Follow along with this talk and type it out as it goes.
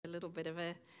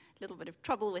little bit of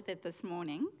trouble with it this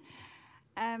morning.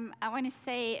 I want to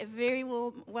say a very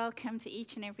warm welcome to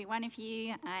each and every one of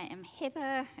you. I am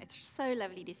Heather. It's so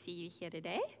lovely to see you here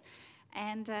today.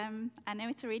 And I know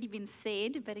it's already been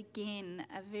said, but again,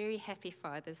 a very happy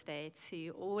Father's Day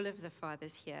to all of the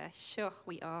fathers here. Sure,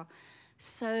 we are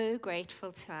so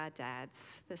grateful to our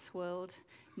dads. This world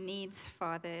needs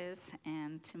fathers,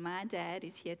 and to my dad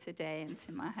who's here today, and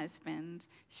to my husband,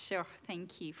 sure,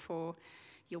 thank you for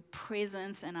your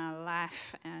presence in our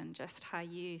life and just how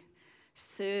you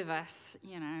serve us,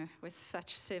 with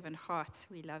such servant hearts.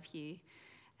 We love you.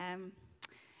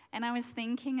 And I was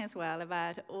thinking as well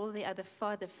about all the other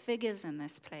father figures in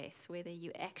this place, whether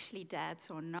you actually dads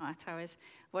or not. I was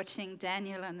watching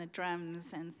Daniel on the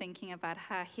drums and thinking about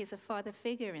how he's a father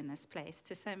figure in this place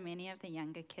to so many of the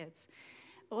younger kids,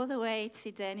 all the way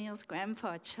to Daniel's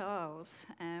grandpa, Charles.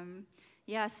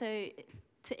 So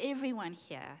to everyone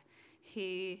here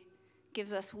who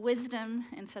gives us wisdom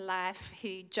into life,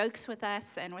 who jokes with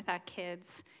us and with our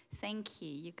kids, thank you.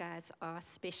 You guys are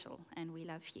special, and we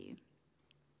love you.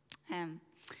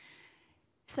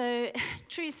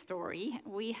 True story,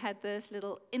 we had this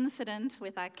little incident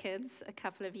with our kids a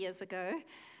couple of years ago.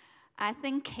 I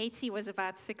think Katie was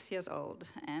about 6 years old,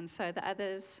 and so the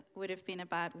others would have been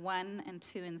about 1 and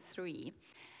 2 and 3.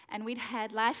 And we'd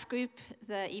had life group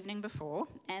the evening before,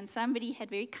 and somebody had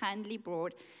very kindly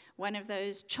brought one of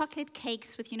those chocolate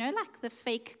cakes with, like the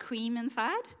fake cream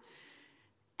inside.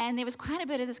 And there was quite a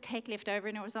bit of this cake left over,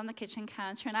 and it was on the kitchen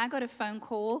counter, and I got a phone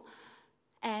call.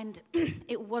 And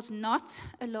it was not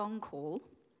a long call,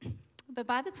 but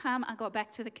by the time I got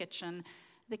back to the kitchen,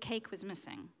 the cake was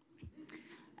missing.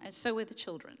 And so were the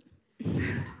children.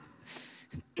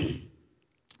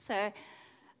 So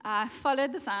I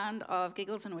followed the sound of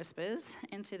giggles and whispers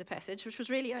into the passage, which was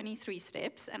really only 3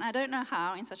 steps. And I don't know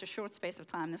how, in such a short space of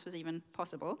time, this was even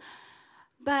possible.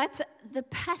 But the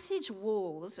passage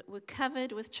walls were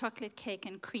covered with chocolate cake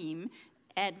and cream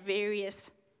at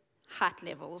various height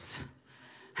levels.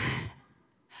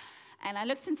 And I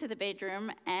looked into the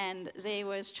bedroom, and there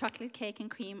was chocolate cake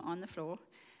and cream on the floor,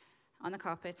 on the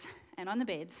carpet, and on the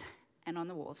beds, and on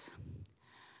the walls.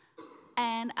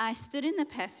 And I stood in the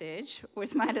passage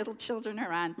with my little children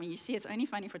around me. You see, it's only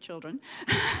funny for children.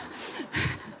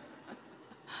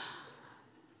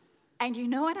 And you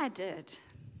know what I did?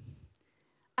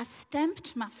 I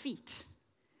stamped my feet.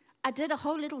 I did a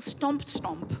whole little stomp.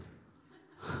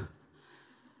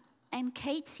 And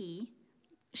Katie,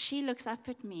 she looks up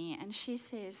at me and she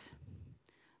says,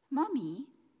 "Mommy,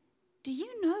 do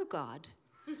you know God?"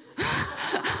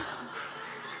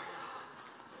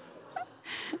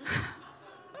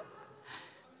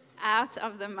 Out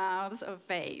of the mouths of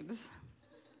babes.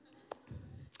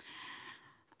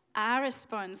 Our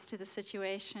response to the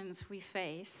situations we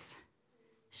face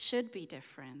should be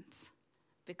different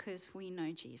because we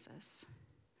know Jesus.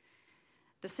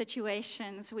 The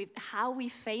situations, how we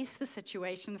face the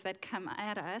situations that come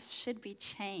at us should be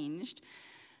changed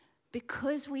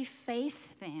because we face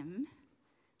them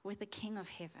with the King of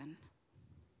Heaven.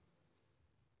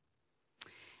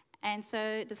 And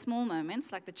so the small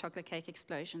moments, like the chocolate cake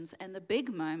explosions, and the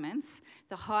big moments,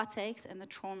 the heartaches and the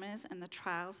traumas and the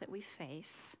trials that we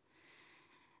face,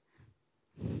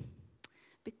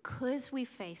 because we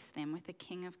face them with the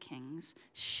King of Kings,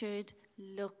 should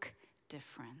look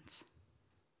different.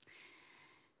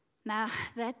 Now,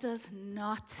 that does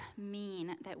not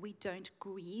mean that we don't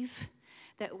grieve,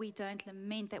 that we don't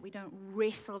lament, that we don't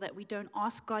wrestle, that we don't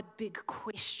ask God big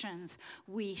questions.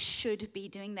 We should be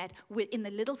doing that in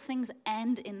the little things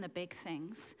and in the big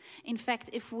things. In fact,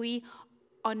 if we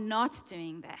are not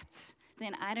doing that,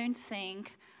 then I don't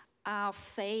think our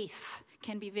faith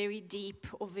can be very deep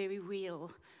or very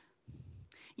real.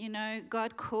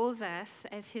 God calls us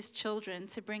as His children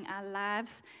to bring our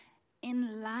lives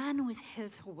in line with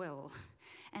His will.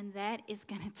 And that is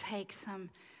going to take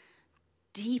some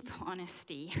deep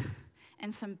honesty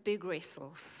and some big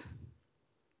wrestles.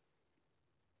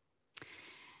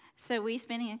 So we're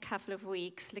spending a couple of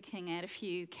weeks looking at a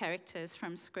few characters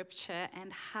from Scripture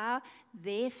and how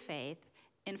their faith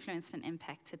influenced and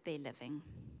impacted their living.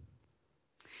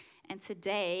 And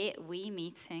today we're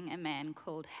meeting a man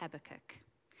called Habakkuk.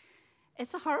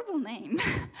 It's a horrible name.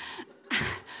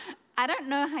 I don't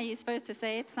know how you're supposed to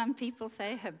say it. Some people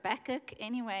say Habakkuk.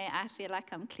 Anyway, I feel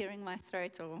like I'm clearing my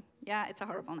throat, it's a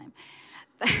horrible name.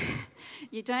 But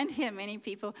you don't hear many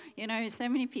people, so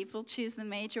many people choose the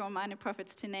major or minor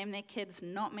prophets to name their kids.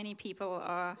 Not many people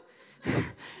are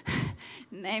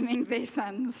naming their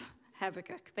sons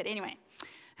Habakkuk. But anyway,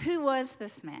 who was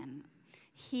this man?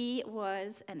 He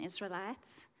was an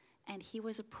Israelite, and he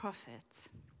was a prophet.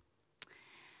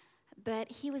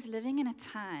 But he was living in a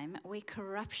time where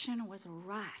corruption was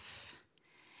rife.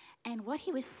 And what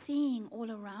he was seeing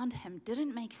all around him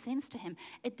didn't make sense to him.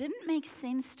 It didn't make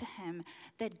sense to him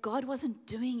that God wasn't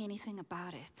doing anything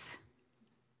about it.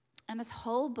 And this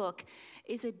whole book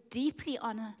is a deeply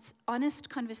honest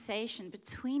conversation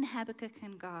between Habakkuk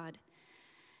and God.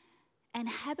 And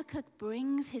Habakkuk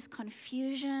brings his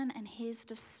confusion and his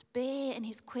despair and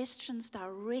his questions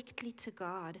directly to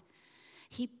God.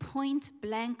 He point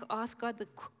blank asks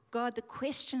God the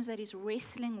questions that he's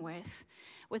wrestling with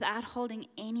without holding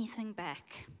anything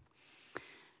back.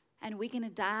 And we're going to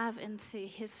dive into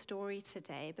his story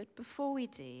today. But before we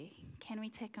do, can we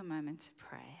take a moment to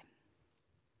pray?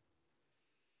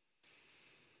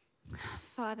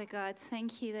 Father God,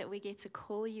 thank you that we get to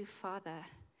call you Father.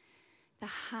 The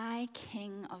High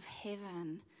King of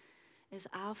heaven is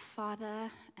our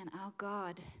Father and our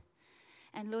God.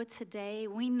 And Lord, today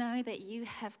we know that you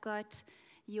have got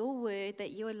your word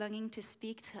that you are longing to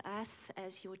speak to us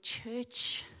as your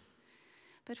church.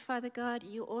 But Father God,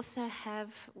 you also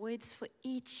have words for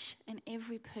each and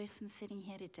every person sitting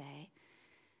here today.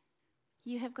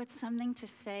 You have got something to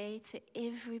say to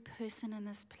every person in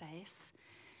this place.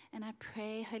 And I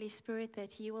pray, Holy Spirit,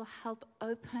 that you will help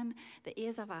open the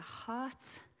ears of our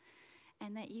hearts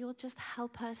and that you will just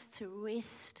help us to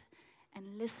rest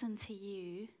and listen to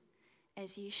you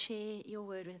as you share your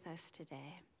word with us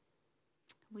today.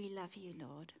 We love you,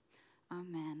 Lord.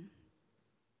 Amen.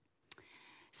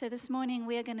 So this morning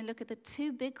we are going to look at the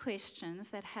two big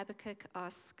questions that Habakkuk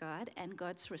asks God and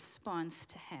God's response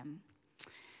to him.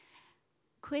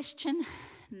 Question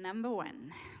number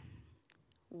 1.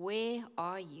 Where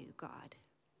are you, God?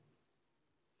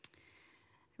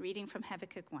 Reading from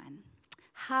Habakkuk 1.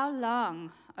 How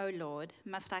long, O Lord,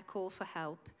 must I call for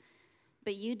help,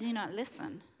 but you do not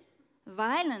listen?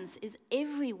 Violence is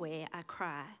everywhere, I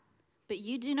cry, but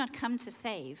you do not come to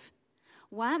save.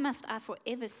 Why must I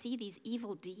forever see these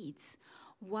evil deeds?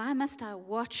 Why must I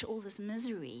watch all this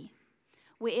misery?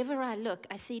 Wherever I look,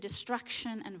 I see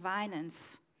destruction and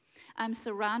violence. I'm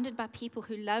surrounded by people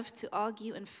who love to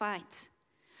argue and fight.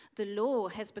 The law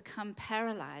has become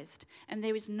paralyzed, and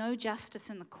there is no justice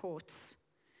in the courts.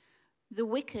 The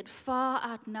wicked far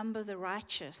outnumber the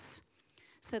righteous,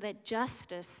 so that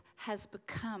justice has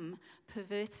become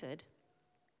perverted.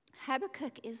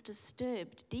 Habakkuk is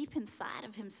disturbed deep inside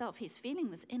of himself. He's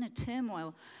feeling this inner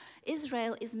turmoil.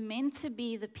 Israel is meant to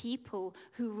be the people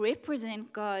who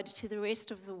represent God to the rest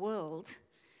of the world,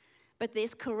 but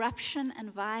there's corruption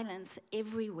and violence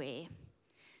everywhere.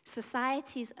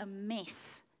 Society's a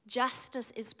mess.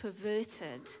 Justice is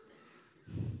perverted.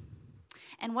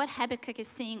 And what Habakkuk is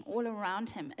seeing all around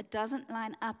him, it doesn't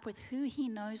line up with who he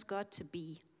knows God to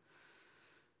be.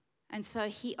 And so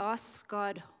he asks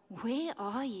God, where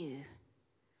are you?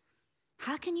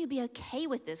 How can you be okay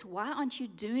with this? Why aren't you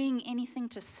doing anything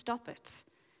to stop it?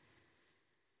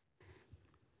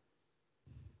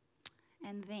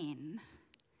 And then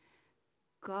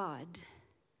God,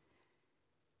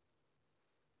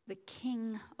 the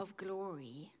King of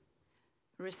glory,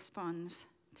 responds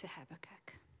to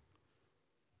Habakkuk.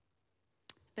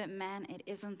 But man, it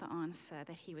isn't the answer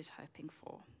that he was hoping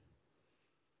for.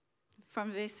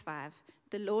 From verse 5,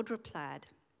 the Lord replied,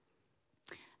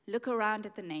 "Look around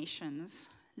at the nations,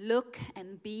 look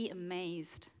and be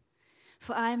amazed,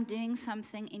 for I am doing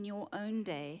something in your own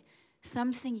day,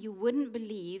 something you wouldn't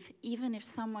believe even if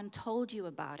someone told you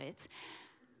about it."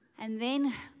 And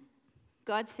then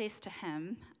God says to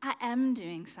him, I am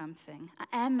doing something. I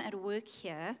am at work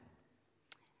here,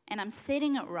 and I'm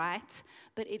setting it right,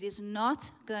 but it is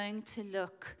not going to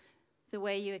look the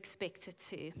way you expect it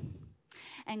to.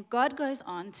 And God goes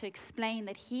on to explain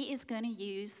that he is going to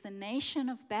use the nation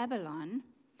of Babylon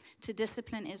to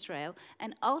discipline Israel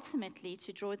and ultimately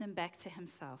to draw them back to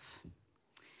himself.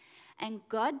 And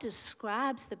God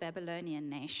describes the Babylonian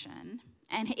nation,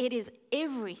 and it is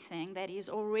everything that is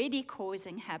already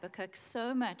causing Habakkuk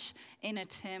so much inner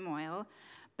turmoil,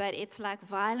 but it's like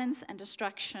violence and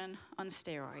destruction on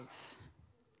steroids.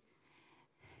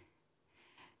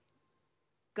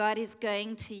 God is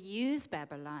going to use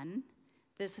Babylon,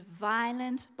 this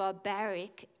violent,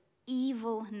 barbaric,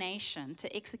 evil nation,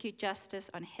 to execute justice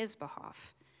on his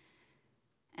behalf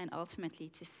and ultimately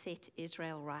to set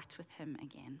Israel right with him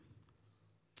again.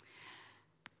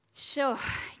 Sure,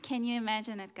 can you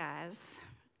imagine it, guys?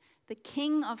 The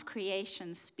King of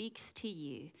creation speaks to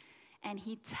you and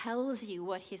he tells you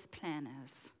what his plan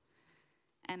is,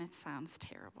 and it sounds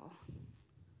terrible.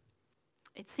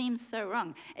 It seems so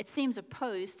wrong. It seems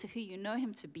opposed to who you know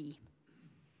him to be.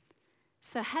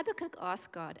 So Habakkuk asks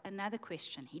God another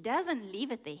question. He doesn't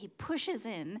leave it there. He pushes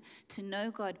in to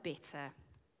know God better.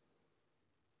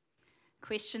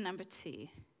 Question number 2.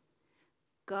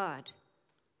 God,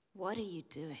 what are you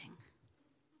doing?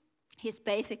 He's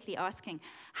basically asking,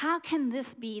 how can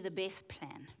this be the best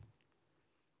plan?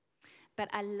 But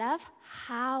I love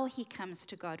how he comes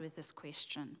to God with this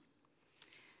question.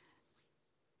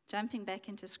 Jumping back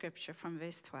into scripture from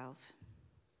verse 12.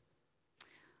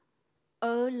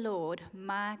 O Lord,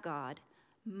 my God,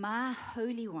 my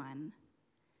Holy One,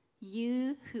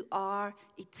 you who are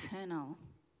eternal.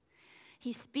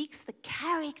 He speaks the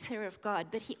character of God,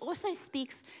 but he also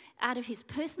speaks out of his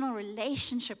personal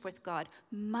relationship with God,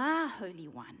 my Holy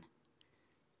One.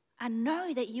 I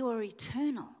know that you are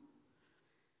eternal.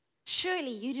 Surely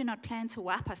you do not plan to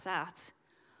wipe us out.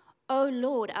 O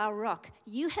Lord, our rock,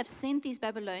 you have sent these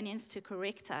Babylonians to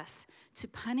correct us, to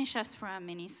punish us for our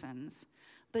many sins.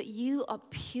 But you are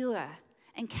pure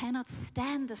and cannot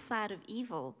stand the sight of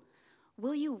evil.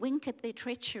 Will you wink at their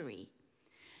treachery?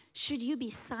 Should you be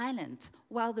silent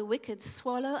while the wicked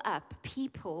swallow up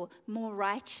people more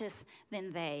righteous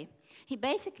than they? He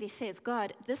basically says,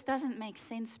 God, this doesn't make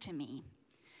sense to me.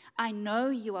 I know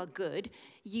you are good.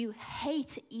 You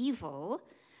hate evil.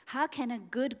 How can a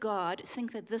good God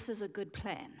think that this is a good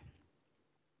plan?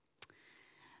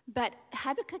 But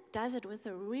Habakkuk does it with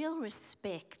a real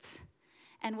respect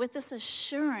and with this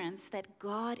assurance that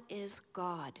God is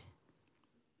God.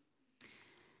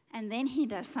 And then he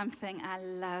does something I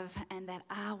love and that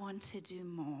I want to do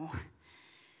more.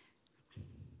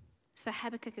 So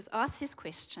Habakkuk has asked his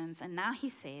questions, and now he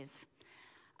says,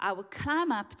 I will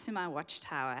climb up to my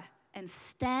watchtower and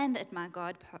stand at my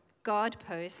guard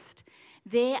post.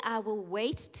 There I will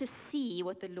wait to see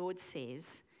what the Lord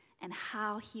says and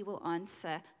how he will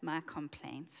answer my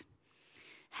complaint.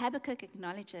 Habakkuk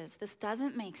acknowledges this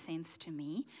doesn't make sense to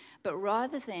me, but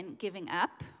rather than giving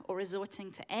up or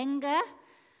resorting to anger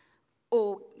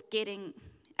or getting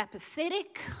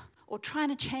apathetic or trying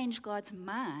to change God's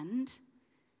mind,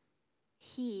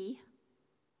 he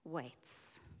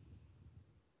waits.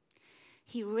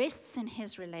 He rests in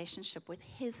his relationship with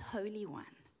his Holy One,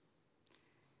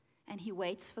 and he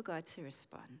waits for God to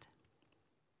respond.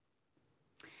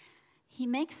 He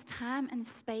makes time and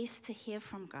space to hear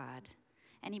from God,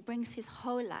 and he brings his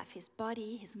whole life, his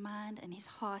body, his mind, and his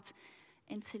heart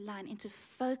into line, into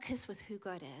focus with who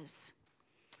God is.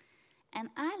 And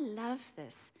I love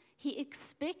this. He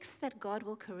expects that God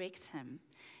will correct him.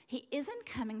 He isn't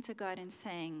coming to God and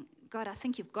saying, God, I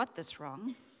think you've got this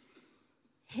wrong.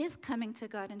 He's coming to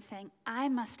God and saying, I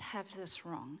must have this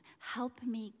wrong. Help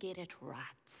me get it right.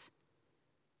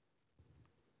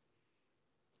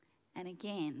 And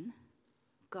again,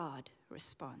 God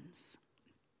responds.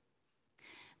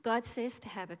 God says to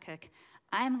Habakkuk,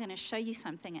 I am going to show you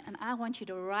something, and I want you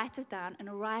to write it down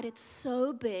and write it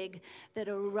so big that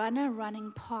a runner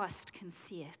running past can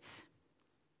see it.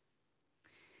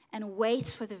 And wait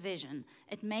for the vision.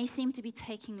 It may seem to be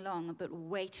taking long, but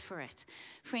wait for it.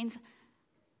 Friends,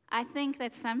 I think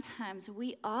that sometimes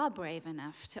we are brave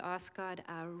enough to ask God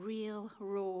our real,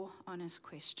 raw, honest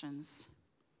questions.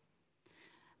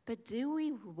 But do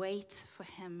we wait for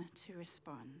him to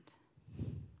respond?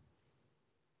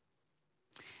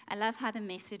 I love how the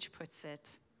Message puts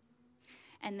it.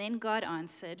 And then God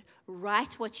answered,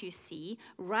 write what you see,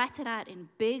 write it out in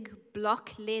big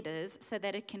block letters so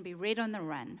that it can be read on the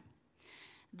run.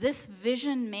 This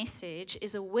vision message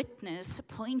is a witness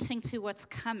pointing to what's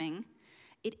coming.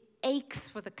 It aches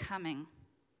for the coming.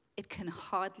 It can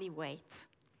hardly wait.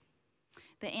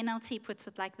 The NLT puts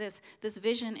it like this. This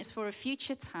vision is for a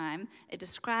future time. It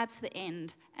describes the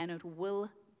end, and it will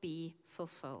be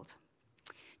fulfilled.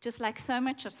 Just like so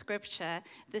much of Scripture,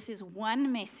 this is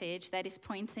one message that is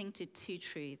pointing to two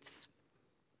truths.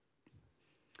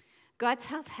 God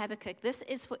tells Habakkuk, this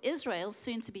is for Israel's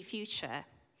soon-to-be future.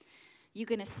 You're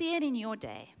going to see it in your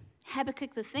day.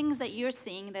 Habakkuk, the things that you're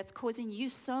seeing that's causing you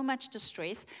so much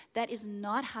distress, that is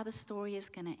not how the story is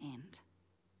going to end.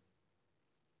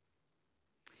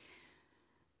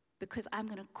 Because I'm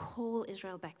going to call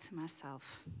Israel back to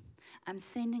myself. I'm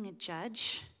sending a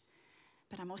judge,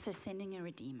 but I'm also sending a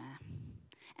redeemer.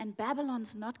 And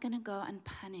Babylon's not going to go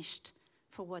unpunished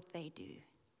for what they do.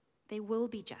 There will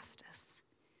be justice.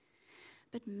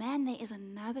 But man, there is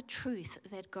another truth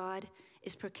that God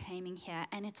is proclaiming here,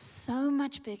 and it's so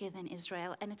much bigger than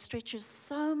Israel, and it stretches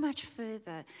so much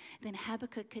further than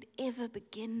Habakkuk could ever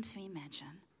begin to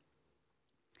imagine.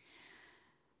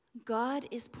 God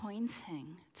is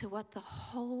pointing to what the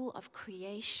whole of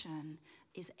creation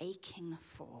is aching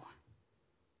for.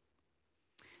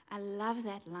 I love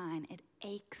that line. It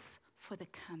aches for the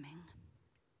coming.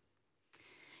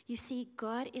 You see,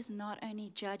 God is not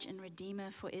only judge and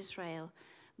redeemer for Israel,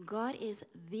 God is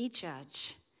the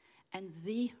judge and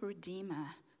the Redeemer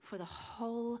for the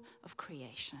whole of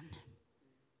creation.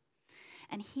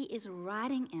 And he is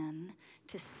riding in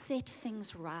to set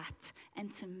things right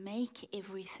and to make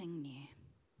everything new.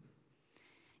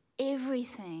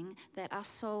 Everything that our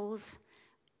souls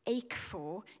ache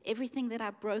for, everything that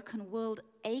our broken world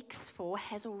aches for,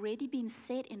 has already been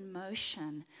set in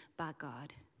motion by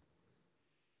God.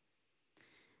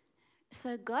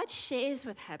 So God shares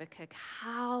with Habakkuk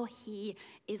how he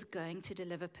is going to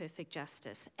deliver perfect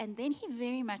justice. And then he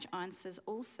very much answers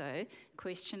also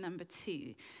question number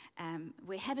 2,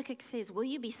 where Habakkuk says, will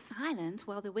you be silent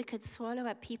while the wicked swallow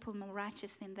up people more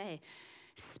righteous than they?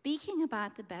 Speaking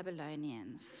about the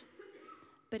Babylonians.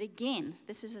 But again,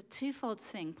 this is a twofold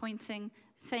thing,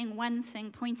 saying one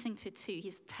thing, pointing to two.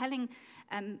 He's telling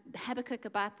Habakkuk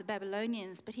about the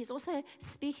Babylonians, but he's also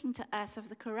speaking to us of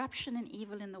the corruption and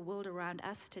evil in the world around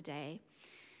us today.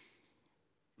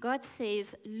 God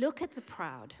says, look at the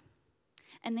proud.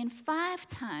 And then 5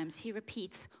 times he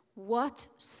repeats, what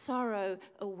sorrow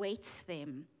awaits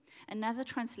them. Another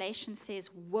translation says,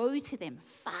 woe to them.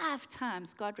 5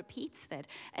 times God repeats that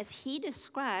as he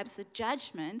describes the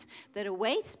judgment that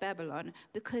awaits Babylon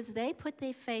because they put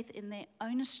their faith in their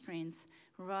own strength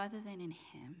rather than in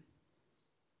him.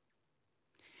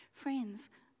 Friends,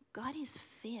 God is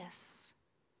fierce.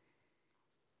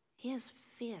 He is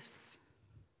fierce.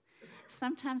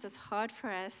 Sometimes it's hard for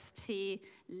us to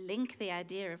link the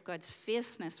idea of God's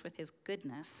fierceness with his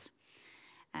goodness.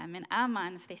 In our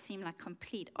minds, they seem like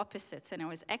complete opposites. And it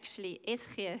was actually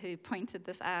Eschia who pointed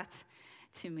this out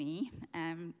to me.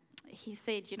 He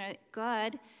said,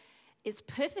 God is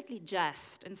perfectly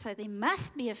just. And so there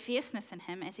must be a fierceness in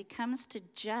him as he comes to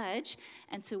judge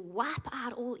and to wipe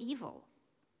out all evil.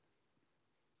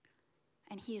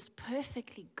 And he is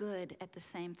perfectly good at the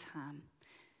same time.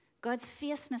 God's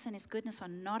fierceness and his goodness are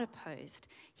not opposed.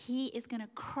 He is going to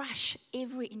crush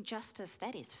every injustice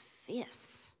that is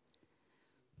fierce.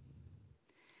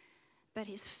 But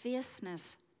his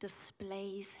fierceness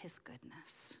displays his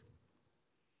goodness.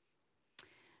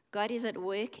 God is at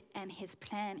work and his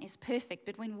plan is perfect.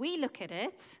 But when we look at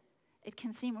it, it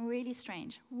can seem really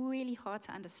strange, really hard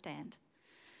to understand.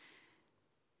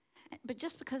 But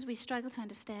just because we struggle to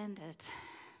understand it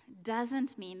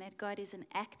doesn't mean that God is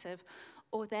inactive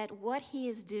or that what he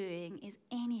is doing is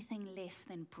anything less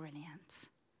than brilliant.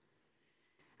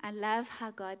 I love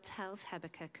how God tells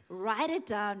Habakkuk, write it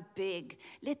down big.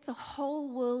 Let the whole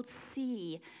world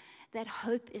see that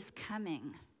hope is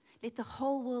coming. Let the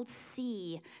whole world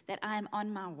see that I am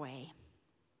on my way.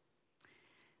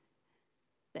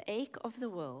 The ache of the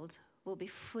world will be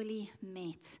fully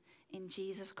met in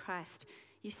Jesus Christ.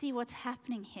 You see, what's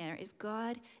happening here is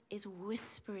God is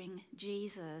whispering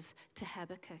Jesus to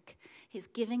Habakkuk. He's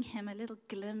giving him a little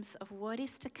glimpse of what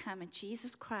is to come at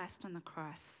Jesus Christ on the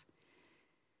cross.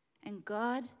 And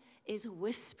God is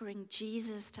whispering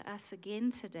Jesus to us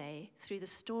again today through the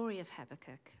story of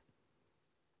Habakkuk.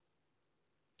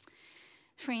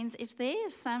 Friends, if there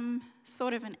is some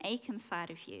sort of an ache inside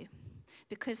of you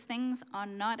because things are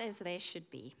not as they should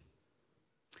be,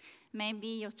 maybe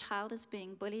your child is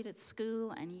being bullied at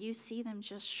school and you see them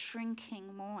just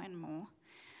shrinking more and more.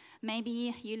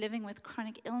 Maybe you're living with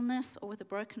chronic illness or with a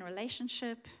broken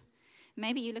relationship.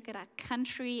 Maybe you look at our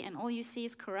country and all you see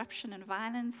is corruption and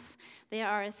violence. There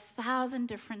are 1,000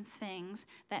 different things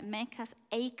that make us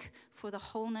ache for the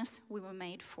wholeness we were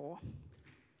made for.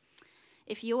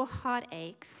 If your heart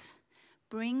aches,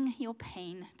 bring your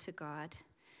pain to God.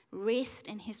 Rest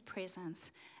in his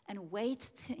presence and wait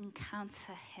to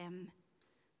encounter him.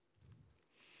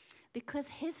 Because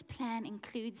his plan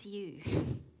includes you.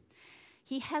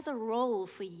 He has a role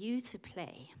for you to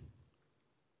play.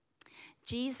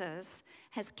 Jesus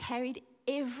has carried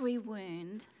every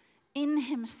wound in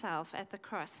himself at the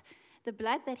cross. The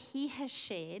blood that he has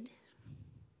shed,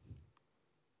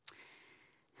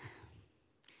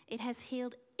 it has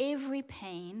healed every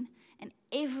pain and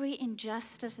every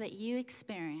injustice that you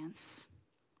experience.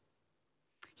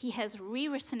 He has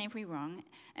rewritten every wrong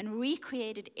and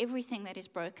recreated everything that is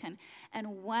broken.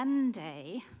 And one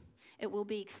day, it will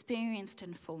be experienced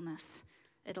in fullness.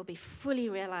 It'll be fully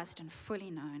realized and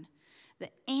fully known. The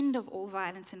end of all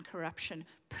violence and corruption,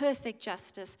 perfect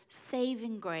justice,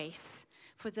 saving grace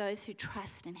for those who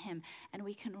trust in him. And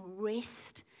we can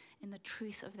rest in the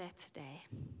truth of that today.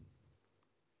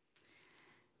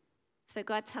 So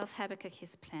God tells Habakkuk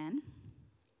his plan.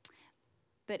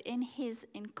 But in his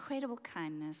incredible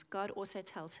kindness, God also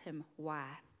tells him why.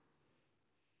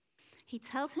 He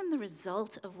tells him the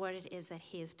result of what it is that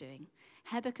he is doing.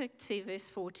 Habakkuk 2 verse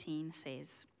 14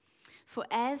 says, "For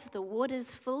as the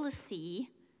waters fill the sea,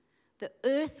 the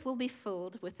earth will be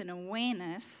filled with an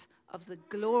awareness of the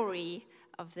glory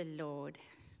of the Lord.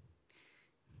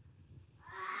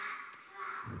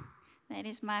 That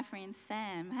is my friend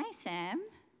Sam. Hi, Sam.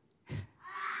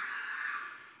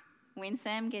 When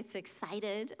Sam gets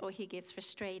excited or he gets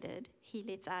frustrated, he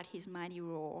lets out his mighty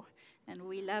roar, and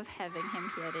we love having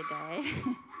him here today.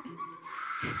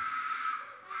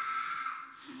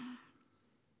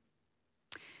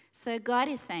 So God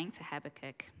is saying to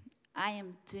Habakkuk, I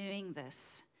am doing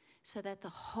this so that the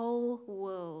whole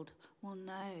world will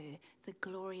know the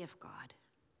glory of God.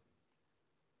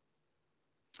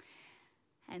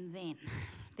 And then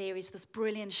there is this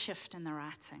brilliant shift in the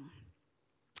writing.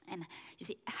 And you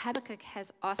see, Habakkuk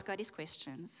has asked God his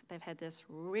questions. They've had this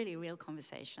really real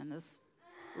conversation, this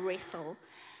wrestle.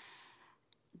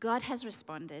 God has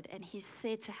responded, and he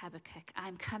said to Habakkuk, I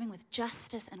am coming with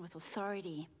justice and with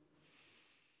authority.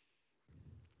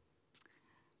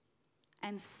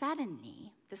 And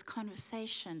suddenly, this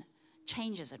conversation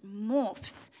changes. It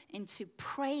morphs into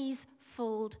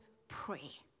praise-filled prayer.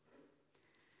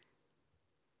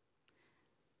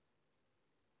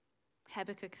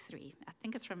 Habakkuk 3. I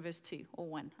think it's from verse 2 or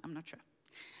 1. I'm not sure.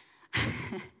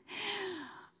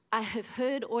 I have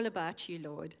heard all about you,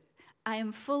 Lord. I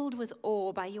am filled with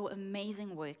awe by your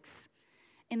amazing works.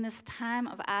 In this time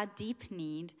of our deep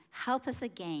need, help us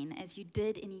again as you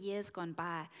did in years gone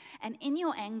by. And in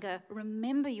your anger,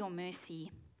 remember your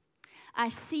mercy. I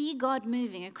see God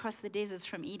moving across the deserts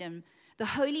from Edom, the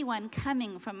Holy One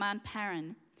coming from Mount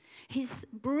Paran. His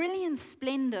brilliant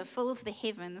splendor fills the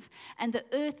heavens, and the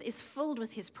earth is filled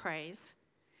with his praise.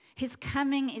 His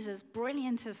coming is as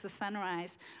brilliant as the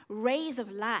sunrise. Rays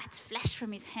of light flash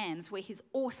from his hands where his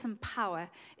awesome power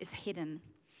is hidden.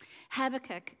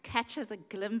 Habakkuk catches a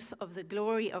glimpse of the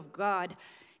glory of God.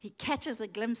 He catches a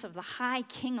glimpse of the high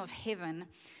King of heaven.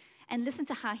 And listen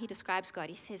to how he describes God.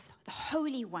 He says, the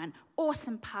Holy One,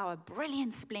 awesome power,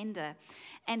 brilliant splendor.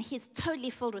 And he's totally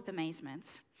filled with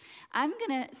amazement. I'm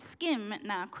going to skim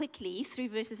now quickly through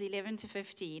verses 11 to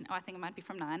 15. Oh, I think it might be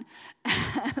from 9.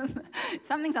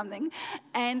 something.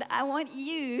 And I want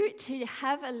you to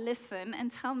have a listen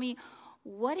and tell me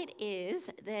what it is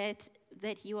that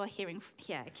you are hearing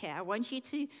here. Okay, I want you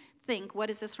to think, what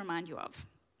does this remind you of?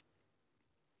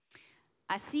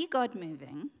 I see God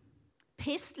moving.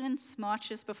 Pestilence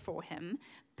marches before him.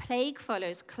 Plague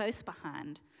follows close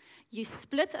behind. You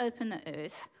split open the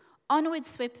earth. Onward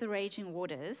swept the raging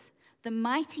waters. The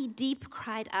mighty deep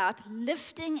cried out,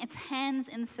 lifting its hands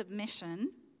in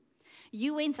submission.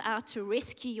 You went out to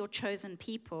rescue your chosen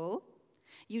people.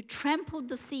 You trampled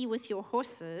the sea with your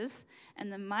horses,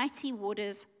 and the mighty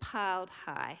waters piled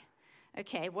high.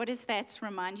 Okay, what does that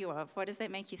remind you of? What does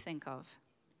that make you think of?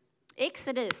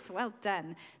 Exodus, well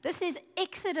done. This is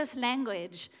Exodus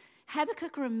language.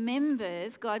 Habakkuk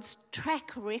remembers God's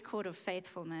track record of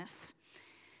faithfulness.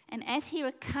 And as he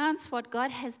recounts what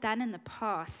God has done in the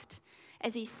past,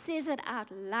 as he says it out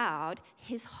loud,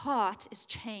 his heart is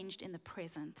changed in the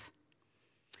present.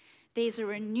 There's a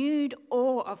renewed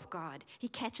awe of God. He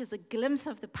catches a glimpse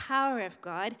of the power of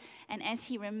God, and as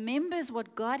he remembers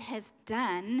what God has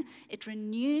done, it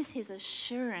renews his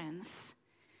assurance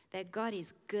that God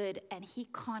is good, and he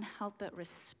can't help but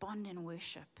respond in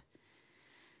worship.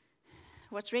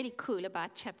 What's really cool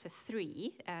about chapter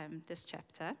 3, this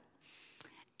chapter,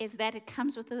 is that it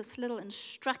comes with this little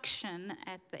instruction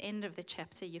at the end of the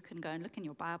chapter. You can go and look in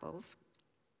your Bibles.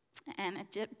 And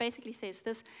it basically says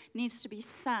this needs to be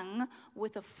sung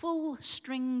with a full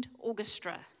stringed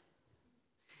orchestra.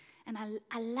 And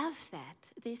I love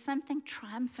that. There's something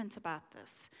triumphant about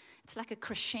this. It's like a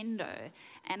crescendo.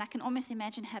 And I can almost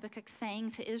imagine Habakkuk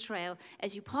saying to Israel,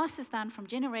 as you pass this down from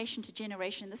generation to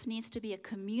generation, this needs to be a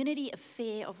community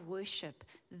affair of worship.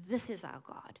 This is our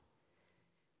God.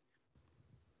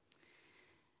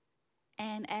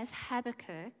 And as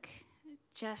Habakkuk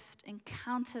just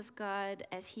encounters God,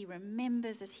 as he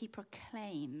remembers, as he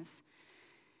proclaims,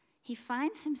 he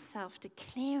finds himself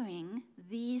declaring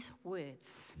these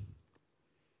words.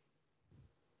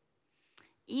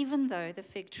 Even though the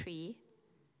fig tree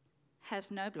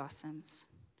have no blossoms,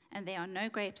 and there are no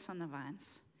grapes on the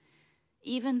vines,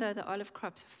 even though the olive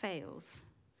crop fails,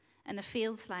 and the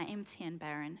fields lie empty and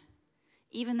barren,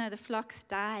 even though the flocks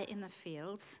die in the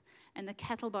fields, and the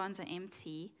cattle barns are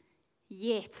empty,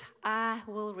 yet I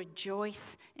will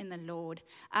rejoice in the Lord.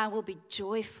 I will be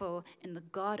joyful in the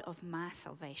God of my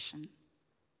salvation.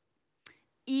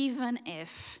 Even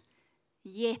if,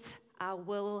 yet I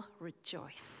will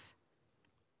rejoice.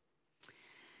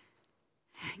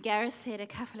 Gareth said a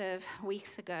couple of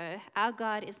weeks ago, our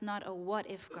God is not a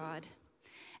what-if God,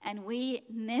 and we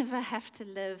never have to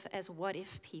live as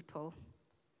what-if people.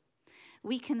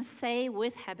 We can say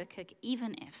with Habakkuk,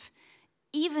 even if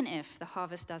the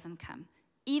harvest doesn't come,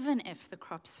 even if the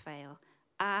crops fail,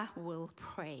 I will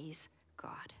praise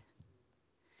God.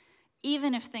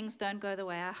 Even if things don't go the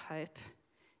way I hope,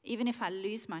 even if I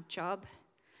lose my job,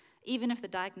 even if the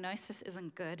diagnosis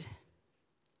isn't good,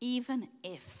 even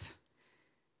if,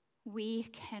 we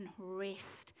can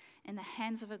rest in the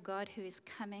hands of a God who is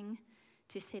coming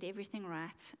to set everything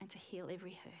right and to heal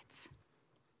every hurt.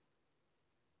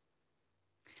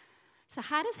 So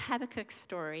how does Habakkuk's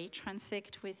story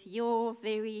transect with your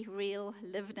very real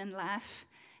lived-in life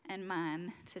and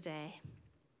mine today?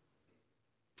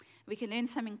 We can learn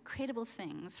some incredible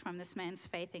things from this man's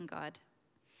faith in God.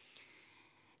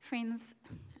 Friends,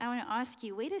 I want to ask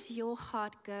you, where does your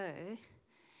heart go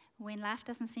when life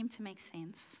doesn't seem to make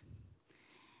sense?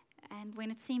 And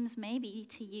when it seems maybe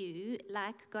to you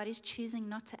like God is choosing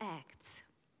not to act?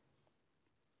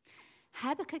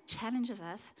 Habakkuk challenges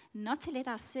us not to let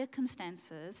our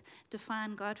circumstances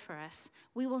define God for us.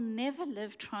 We will never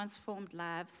live transformed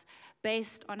lives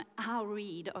based on our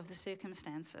read of the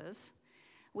circumstances.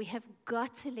 We have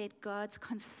got to let God's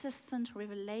consistent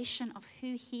revelation of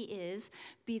who He is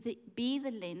be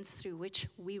the lens through which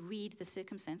we read the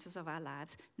circumstances of our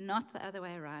lives, not the other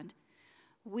way around.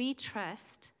 We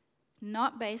trust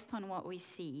not based on what we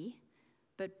see,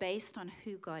 but based on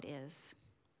who God is.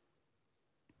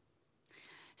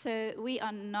 So we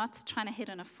are not trying to hit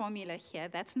on a formula here.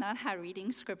 That's not how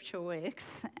reading scripture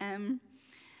works.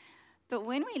 But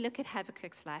when we look at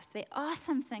Habakkuk's life, there are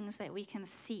some things that we can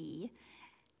see.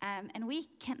 And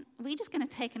we're just going to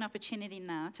take an opportunity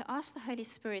now to ask the Holy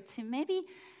Spirit to maybe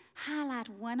highlight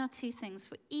one or two things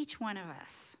for each one of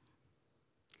us.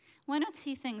 One or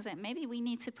two things that maybe we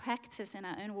need to practice in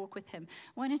our own walk with Him.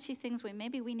 One or two things where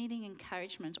maybe we're needing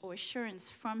encouragement or assurance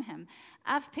from Him.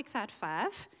 I've picked out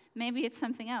 5. Maybe it's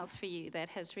something else for you that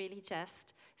has really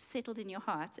just settled in your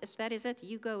heart. If that is it,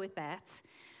 you go with that.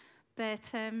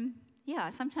 But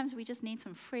sometimes we just need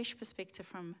some fresh perspective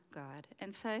from God.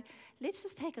 And so let's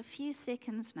just take a few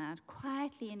seconds now,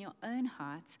 quietly in your own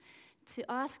heart,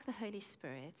 to ask the Holy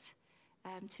Spirit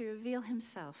to reveal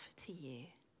Himself to you.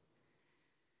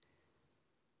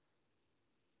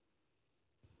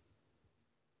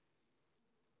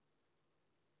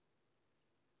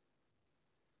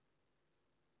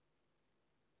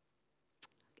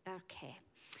 Okay,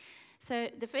 so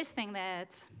the first thing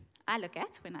that I look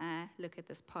at when I look at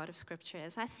this part of Scripture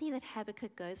is I see that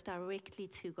Habakkuk goes directly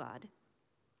to God.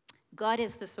 God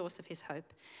is the source of his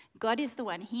hope. God is the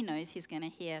one he knows he's going to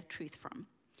hear truth from.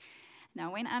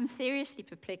 Now, when I'm seriously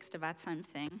perplexed about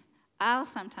something, I'll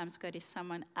sometimes go to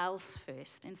someone else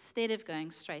first instead of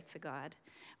going straight to God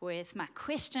with my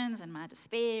questions and my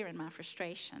despair and my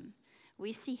frustration.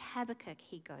 We see Habakkuk,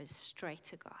 he goes straight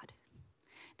to God.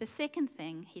 The second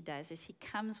thing he does is he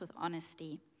comes with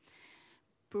honesty,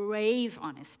 brave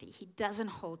honesty. He doesn't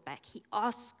hold back. He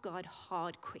asks God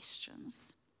hard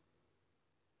questions.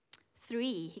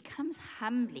 3, he comes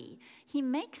humbly. He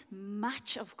makes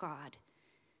much of God,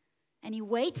 and he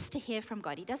waits to hear from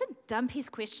God. He doesn't dump his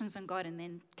questions on God and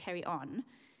then carry on.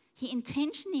 He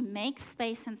intentionally makes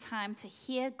space and time to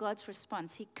hear God's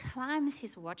response. He climbs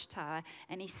his watchtower,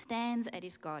 and he stands at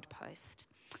his guard post.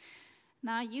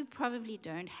 Now, you probably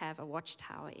don't have a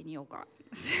watchtower in your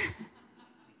gardens.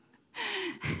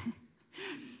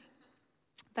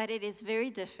 But it is very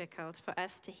difficult for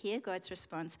us to hear God's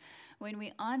response when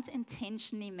we aren't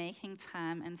intentionally making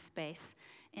time and space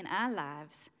in our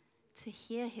lives to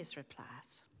hear his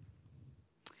replies.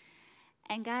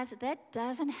 And guys, that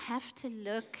doesn't have to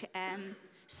look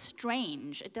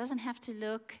strange. It doesn't have to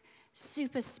look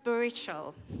super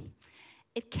spiritual.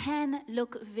 It can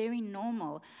look very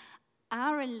normal.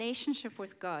 Our relationship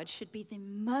with God should be the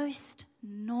most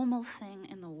normal thing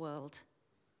in the world.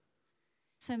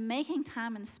 So making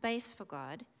time and space for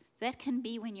God, that can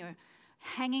be when you're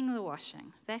hanging the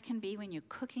washing. That can be when you're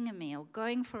cooking a meal,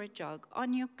 going for a jog,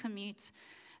 on your commute,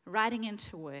 riding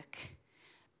into work.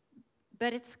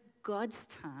 But it's God's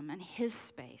time and his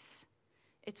space.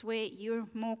 It's where you're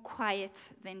more quiet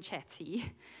than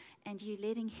chatty, and you're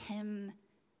letting him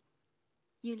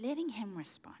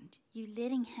respond. You're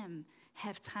letting him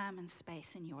have time and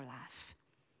space in your life.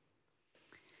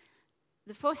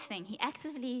 The fourth thing,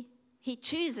 he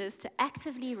chooses to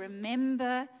actively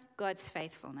remember God's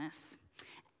faithfulness.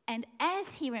 And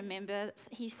as he remembers,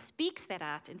 he speaks that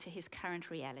out into his current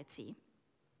reality.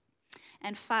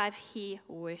 And 5, he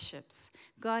worships.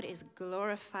 God is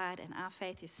glorified and our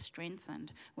faith is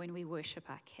strengthened when we worship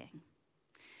our King.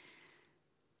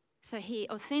 So he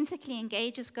authentically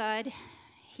engages God,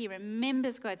 he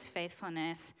remembers God's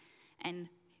faithfulness, and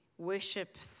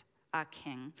worships our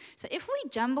King. So if we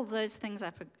jumble those things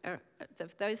up,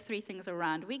 those three things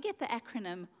around, we get the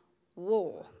acronym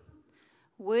WAR.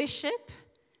 Worship,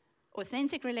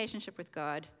 authentic relationship with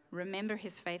God, remember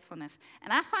his faithfulness.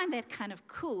 And I find that kind of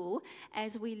cool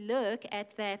as we look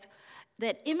at that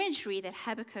imagery that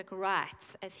Habakkuk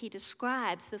writes as he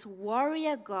describes this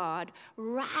warrior God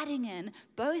riding in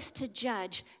both to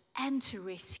judge and to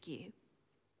rescue.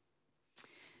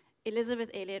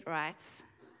 Elizabeth Elliot writes,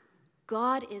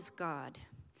 God is God.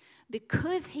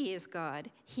 Because he is God,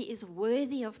 he is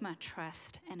worthy of my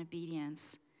trust and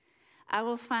obedience. I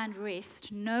will find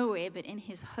rest nowhere but in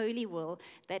his holy will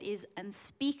that is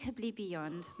unspeakably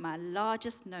beyond my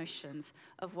largest notions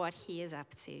of what he is up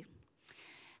to.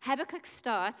 Habakkuk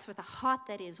starts with a heart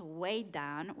that is weighed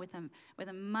down, with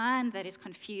a mind that is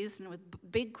confused and with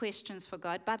big questions for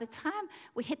God. By the time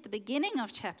we hit the beginning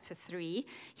of chapter 3,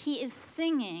 he is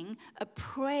singing a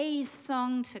praise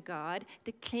song to God,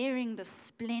 declaring the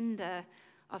splendor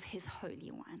of his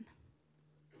Holy One.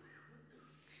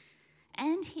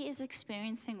 And he is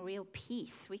experiencing real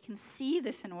peace. We can see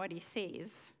this in what he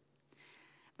says.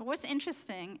 But what's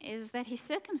interesting is that his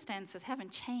circumstances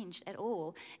haven't changed at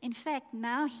all. In fact,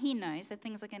 now he knows that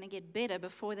things are going to get better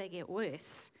before they get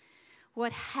worse.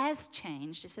 What has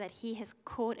changed is that he has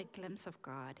caught a glimpse of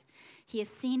God. He has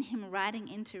seen him riding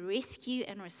in to rescue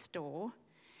and restore.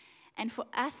 And for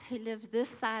us who live this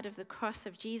side of the cross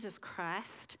of Jesus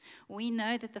Christ, we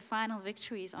know that the final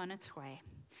victory is on its way.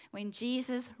 When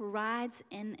Jesus rides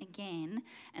in again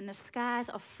and the skies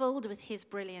are filled with his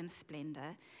brilliant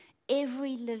splendor,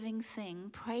 every living thing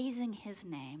praising his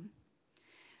name,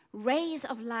 rays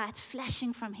of light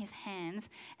flashing from his hands,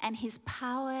 and his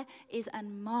power is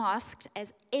unmasked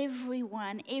as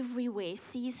everyone everywhere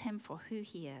sees him for who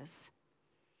he is.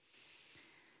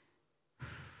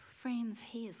 Friends,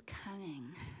 he is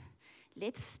coming.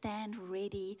 Let's stand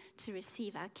ready to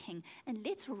receive our King, and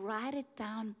let's write it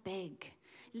down big.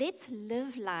 Let's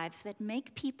live lives that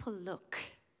make people look,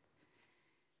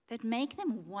 that make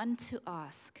them want to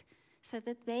ask, so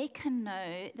that they can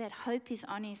know that hope is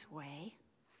on his way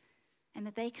and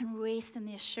that they can rest in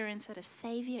the assurance that a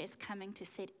Savior is coming to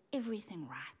set everything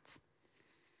right,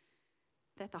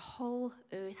 that the whole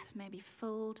earth may be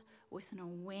filled with an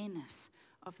awareness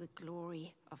of the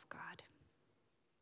glory of God.